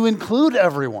to include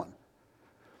everyone?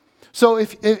 So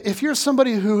if you're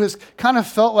somebody who has kind of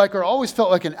felt like or always felt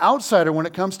like an outsider when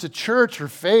it comes to church or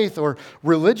faith or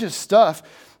religious stuff,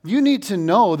 you need to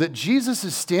know that Jesus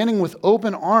is standing with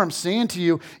open arms saying to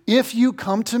you, if you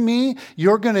come to me,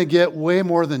 you're going to get way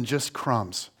more than just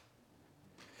crumbs.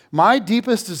 My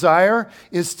deepest desire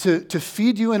is to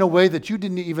feed you in a way that you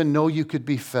didn't even know you could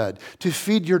be fed, to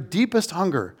feed your deepest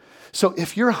hunger. So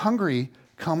if you're hungry,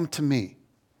 come to me.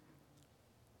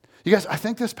 You guys, I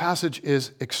think this passage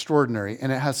is extraordinary,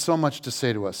 and it has so much to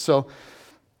say to us. So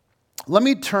let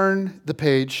me turn the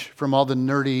page from all the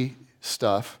nerdy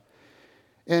stuff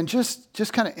and just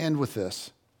kind of end with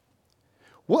this.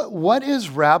 What is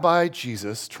Rabbi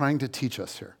Jesus trying to teach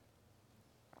us here?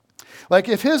 Like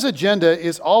if his agenda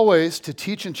is always to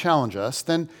teach and challenge us,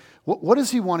 then what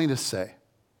is he wanting to say?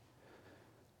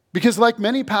 Because like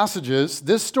many passages,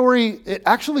 this story, it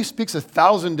actually speaks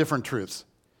 1,000 different truths,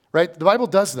 right? The Bible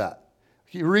does that.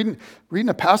 You're reading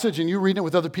a passage and you're reading it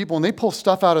with other people and they pull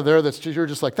stuff out of there you're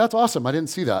just like, that's awesome, I didn't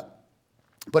see that.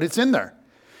 But it's in there.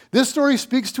 This story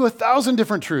speaks to 1,000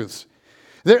 different truths.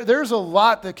 There's a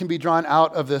lot that can be drawn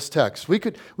out of this text. We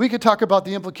could talk about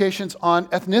the implications on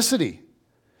ethnicity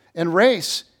and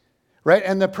race, right?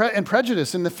 And and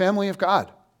prejudice in the family of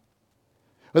God.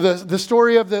 The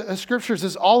story of the scriptures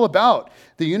is all about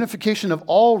the unification of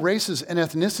all races and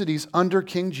ethnicities under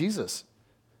King Jesus.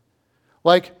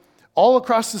 Like all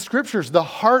across the scriptures, the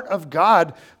heart of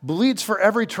God bleeds for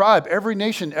every tribe, every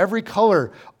nation, every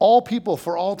color, all people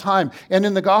for all time. And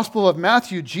in the Gospel of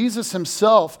Matthew, Jesus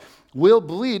himself will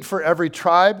bleed for every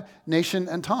tribe, nation,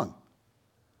 and tongue.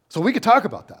 So we could talk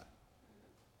about that.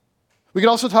 We could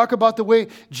also talk about the way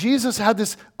Jesus had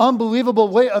this unbelievable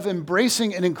way of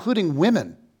embracing and including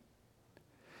women.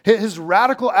 His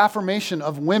radical affirmation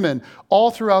of women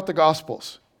all throughout the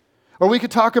Gospels. Or we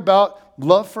could talk about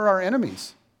love for our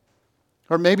enemies.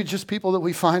 Or maybe just people that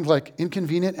we find like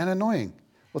inconvenient and annoying.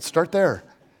 Let's start there.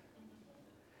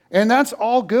 And that's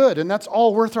all good, and that's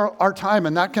all worth our time,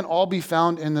 and that can all be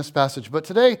found in this passage. But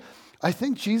today, I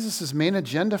think Jesus' main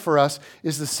agenda for us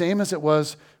is the same as it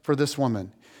was for this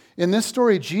woman. In this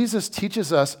story, Jesus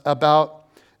teaches us about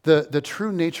the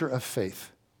true nature of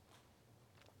faith.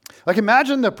 Like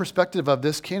imagine the perspective of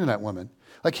this Canaanite woman.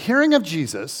 Like hearing of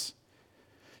Jesus,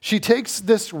 she takes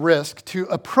this risk to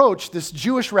approach this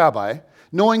Jewish rabbi,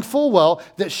 knowing full well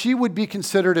that she would be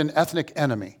considered an ethnic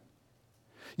enemy.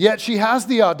 Yet she has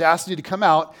the audacity to come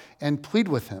out and plead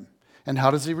with him. And how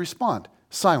does he respond?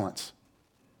 Silence,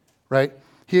 right?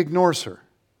 He ignores her.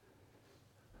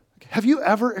 Have you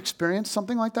ever experienced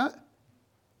something like that?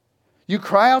 You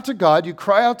cry out to God, you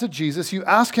cry out to Jesus, you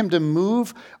ask him to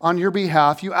move on your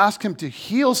behalf, you ask him to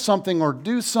heal something or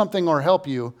do something or help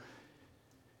you,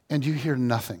 and you hear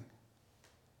nothing.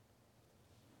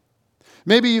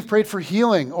 Maybe you've prayed for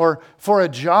healing or for a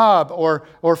job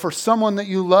or for someone that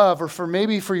you love or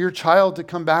maybe for your child to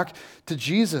come back to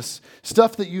Jesus,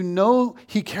 stuff that you know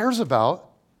he cares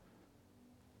about,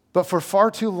 but for far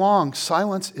too long,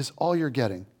 silence is all you're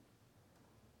getting.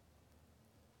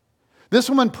 This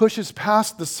woman pushes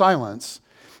past the silence,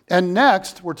 and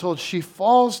next, we're told she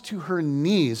falls to her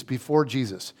knees before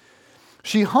Jesus.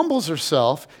 She humbles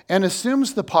herself and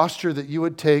assumes the posture that you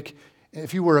would take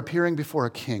if you were appearing before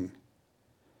a king.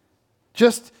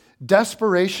 Just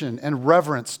desperation and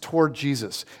reverence toward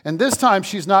Jesus. And this time,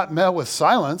 she's not met with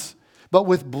silence, but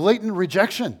with blatant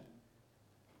rejection.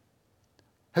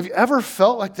 Have you ever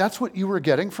felt like that's what you were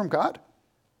getting from God?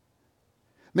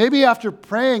 Maybe after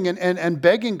praying and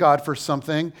begging God for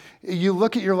something, you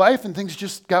look at your life and things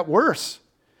just got worse.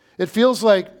 It feels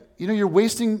like, you're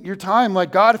wasting your time,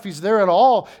 like God, if he's there at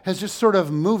all, has just sort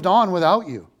of moved on without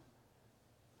you.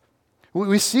 What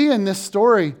we see in this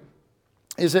story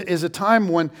is a time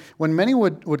when many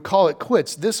would call it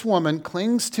quits. This woman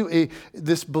clings to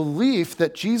this belief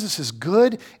that Jesus is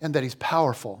good and that he's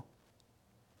powerful.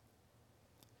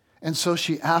 And so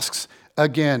she asks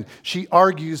again. She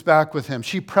argues back with him.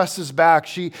 She presses back.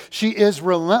 She is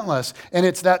relentless. And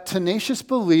it's that tenacious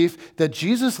belief that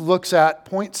Jesus looks at,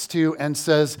 points to, and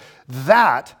says,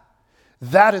 that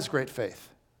is great faith.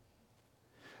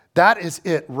 That is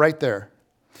it right there.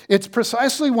 It's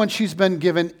precisely when she's been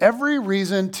given every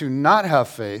reason to not have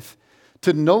faith,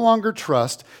 to no longer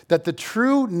trust, that the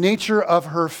true nature of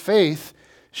her faith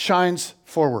shines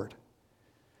forward.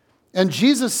 And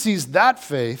Jesus sees that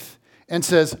faith and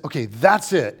says, okay,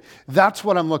 that's it. That's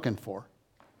what I'm looking for.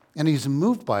 And he's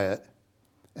moved by it,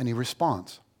 and he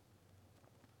responds.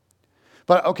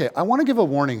 But okay, I want to give a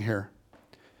warning here.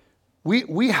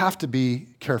 We have to be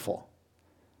careful.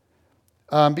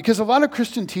 Because a lot of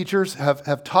Christian teachers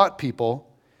have taught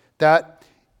people that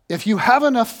if you have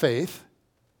enough faith,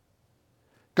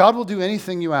 God will do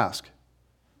anything you ask.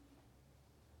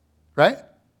 Right?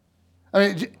 I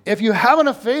mean, if you have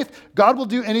enough faith, God will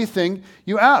do anything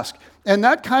you ask. And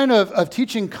that kind of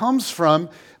teaching comes from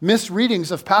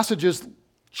misreadings of passages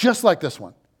just like this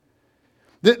one.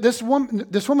 This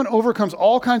woman overcomes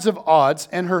all kinds of odds,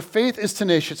 and her faith is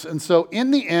tenacious. And so in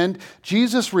the end,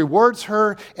 Jesus rewards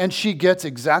her, and she gets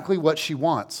exactly what she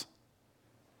wants.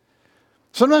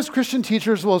 Sometimes Christian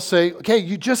teachers will say, okay,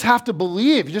 you just have to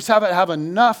believe. You just have to have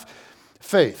enough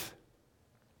faith.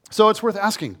 So it's worth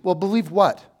asking, well, believe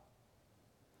what?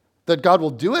 That God will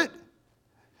do it?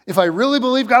 If I really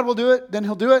believe God will do it, then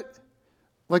he'll do it?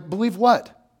 Like, believe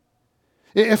what?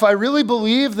 If I really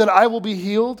believe that I will be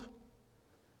healed,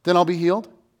 then I'll be healed.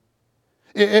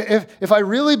 If I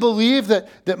really believe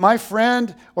that my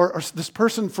friend or this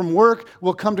person from work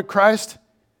will come to Christ,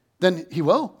 then he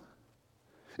will.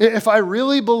 If I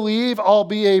really believe I'll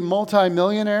be a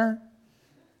multimillionaire,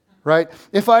 right?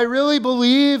 If I really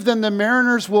believe, then the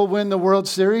Mariners will win the World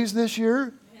Series this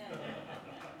year.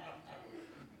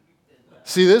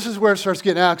 See, this is where it starts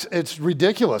getting it's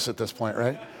ridiculous at this point,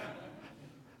 right?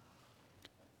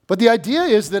 But the idea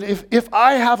is that if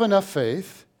I have enough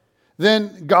faith,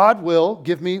 then God will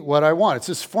give me what I want. It's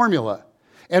this formula.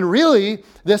 And really,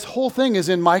 this whole thing is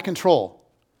in my control.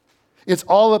 It's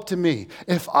all up to me.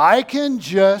 If I can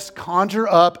just conjure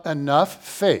up enough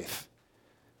faith.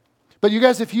 But you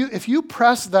guys, if you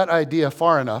press that idea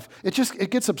far enough, it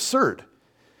gets absurd.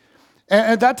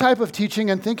 And that type of teaching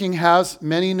and thinking has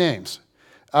many names.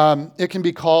 It can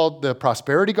be called the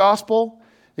prosperity gospel.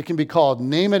 It can be called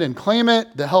name it and claim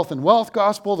it, the health and wealth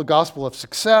gospel, the gospel of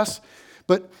success.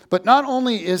 But not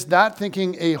only is that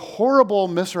thinking a horrible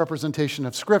misrepresentation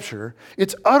of Scripture,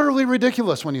 it's utterly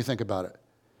ridiculous when you think about it.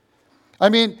 I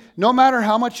mean, no matter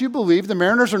how much you believe, the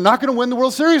Mariners are not going to win the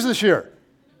World Series this year.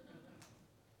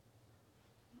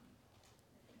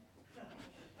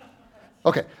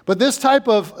 Okay, but this type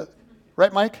of,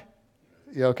 right, Mike?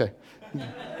 Yeah, okay.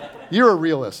 You're a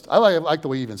realist. I like the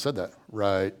way you even said that.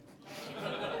 Right.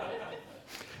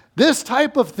 This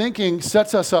type of thinking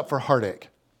sets us up for heartache.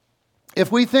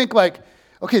 If we think like,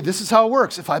 okay, this is how it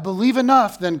works. If I believe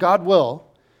enough, then God will.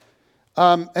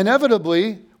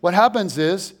 Inevitably, what happens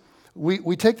is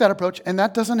we take that approach, and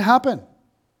that doesn't happen.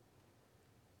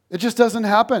 It just doesn't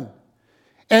happen.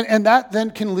 And that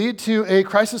then can lead to a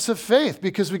crisis of faith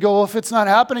because we go, well, if it's not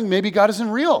happening, maybe God isn't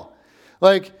real.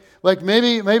 Like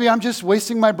maybe I'm just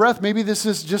wasting my breath. Maybe this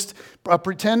is just a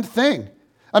pretend thing.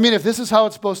 I mean, if this is how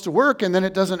it's supposed to work and then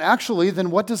it doesn't actually,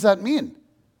 then what does that mean?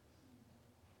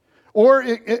 Or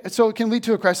so it can lead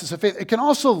to a crisis of faith. It can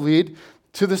also lead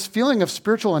to this feeling of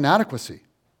spiritual inadequacy.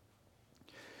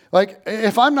 Like,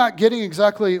 if I'm not getting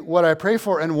exactly what I pray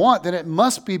for and want, then it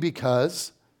must be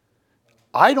because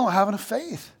I don't have enough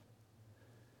faith,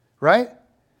 right?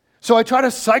 So I try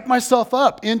to psych myself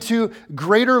up into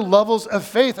greater levels of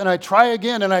faith, and I try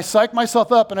again, and I psych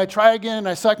myself up, and I try again, and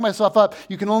I psych myself up.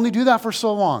 You can only do that for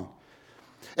so long.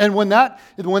 And when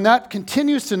that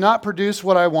continues to not produce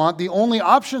what I want, the only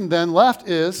option then left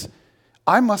is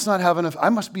I must not have enough, I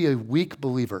must be a weak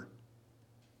believer.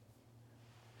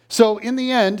 So in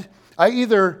the end, I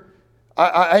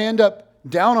end up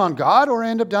down on God or I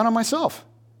end up down on myself.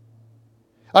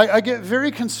 I get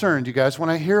very concerned, you guys, when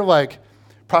I hear like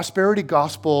prosperity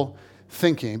gospel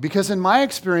thinking, because in my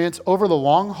experience, over the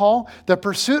long haul, the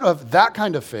pursuit of that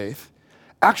kind of faith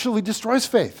actually destroys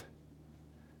faith.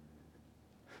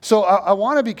 So I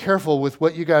want to be careful with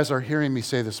what you guys are hearing me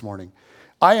say this morning.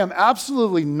 I am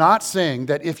absolutely not saying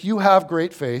that if you have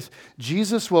great faith,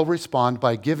 Jesus will respond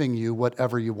by giving you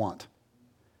whatever you want.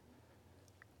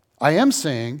 I am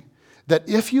saying that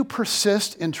if you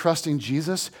persist in trusting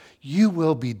Jesus, you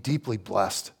will be deeply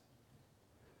blessed.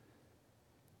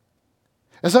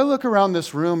 As I look around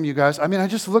this room, you guys, I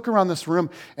just look around this room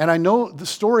and I know the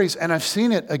stories and I've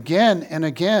seen it again and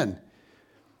again.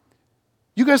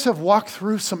 You guys have walked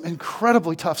through some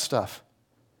incredibly tough stuff.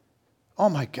 Oh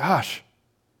my gosh.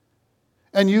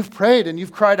 And you've prayed and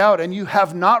you've cried out and you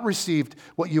have not received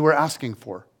what you were asking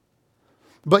for.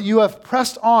 But you have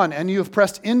pressed on and you have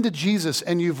pressed into Jesus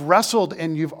and you've wrestled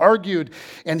and you've argued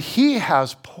and He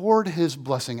has poured His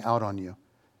blessing out on you.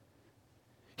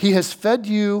 He has fed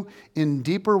you in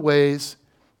deeper ways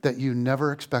that you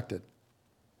never expected.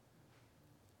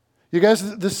 You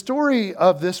guys, the story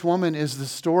of this woman is the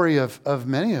story of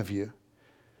many of you.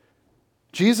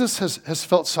 Jesus has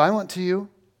felt silent to you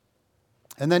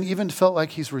and then even felt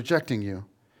like He's rejecting you.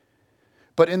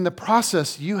 But in the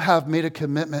process, you have made a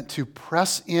commitment to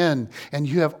press in and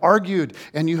you have argued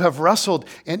and you have wrestled.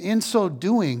 And in so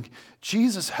doing,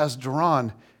 Jesus has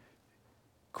drawn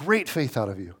great faith out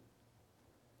of you.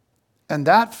 And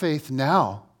that faith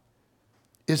now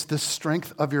is the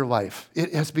strength of your life.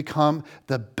 It has become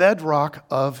the bedrock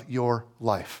of your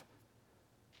life.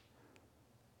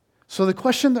 So the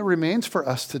question that remains for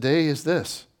us today is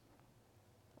this: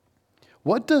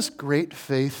 what does great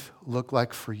faith look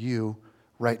like for you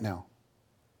right now?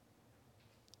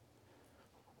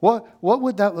 What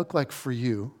would that look like for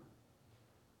you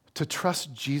to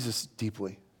trust Jesus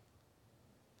deeply?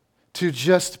 To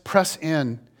just press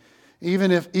in,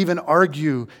 even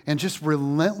argue, and just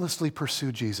relentlessly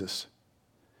pursue Jesus?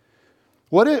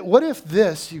 What if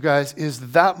this, you guys,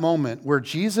 is that moment where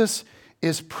Jesus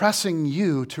is pressing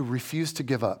you to refuse to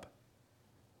give up?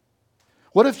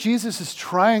 What if Jesus is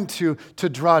trying to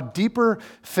draw deeper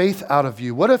faith out of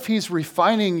you? What if he's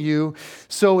refining you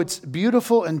so it's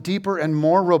beautiful and deeper and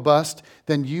more robust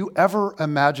than you ever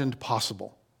imagined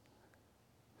possible?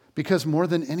 Because more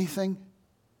than anything,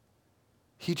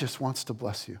 he just wants to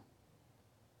bless you.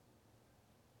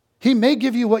 He may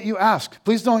give you what you ask.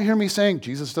 Please don't hear me saying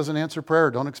Jesus doesn't answer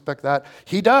prayer. Don't expect that.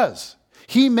 He does.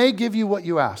 He may give you what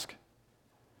you ask.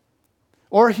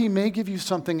 Or he may give you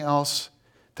something else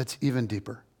that's even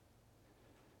deeper.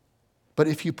 But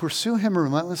if you pursue him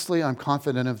relentlessly, I'm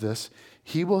confident of this,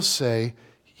 he will say,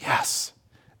 yes,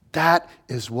 that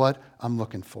is what I'm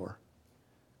looking for.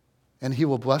 And he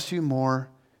will bless you more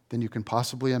than you can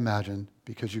possibly imagine,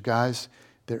 because you guys,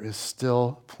 there is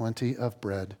still plenty of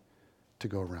bread to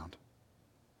go around.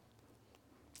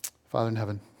 Father in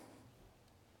heaven,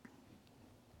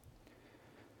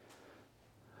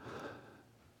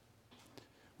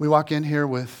 we walk in here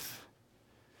with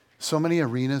so many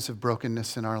arenas of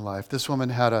brokenness in our life. This woman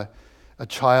had a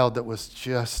child that was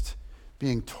just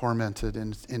being tormented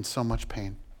in so much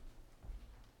pain.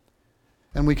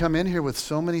 And we come in here with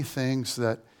so many things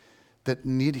that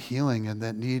need healing and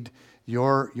that need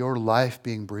your life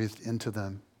being breathed into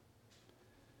them.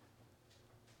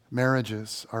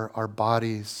 Marriages, our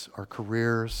bodies, our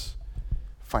careers,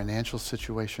 financial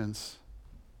situations,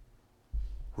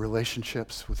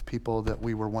 relationships with people that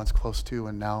we were once close to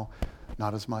and now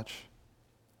not as much.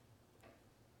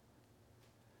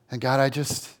 And God,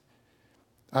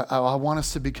 I want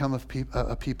us to become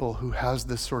a people who has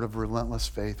this sort of relentless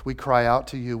faith. We cry out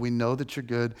to you. We know that you're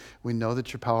good. We know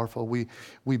that you're powerful.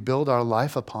 We build our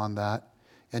life upon that.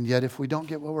 And yet if we don't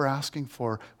get what we're asking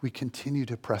for, we continue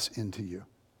to press into you.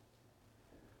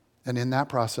 And in that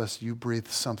process, you breathe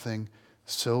something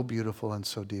so beautiful and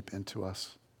so deep into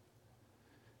us.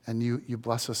 And you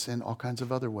bless us in all kinds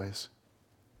of other ways.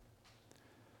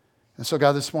 And so,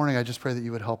 God, this morning, I just pray that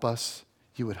you would help us.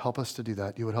 You would help us to do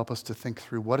that. You would help us to think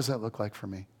through, what does that look like for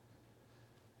me?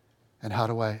 And how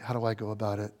do I go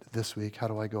about it this week? How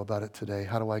do I go about it today?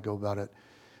 How do I go about it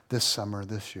this summer,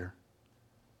 this year?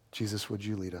 Jesus, would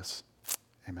you lead us?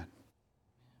 Amen.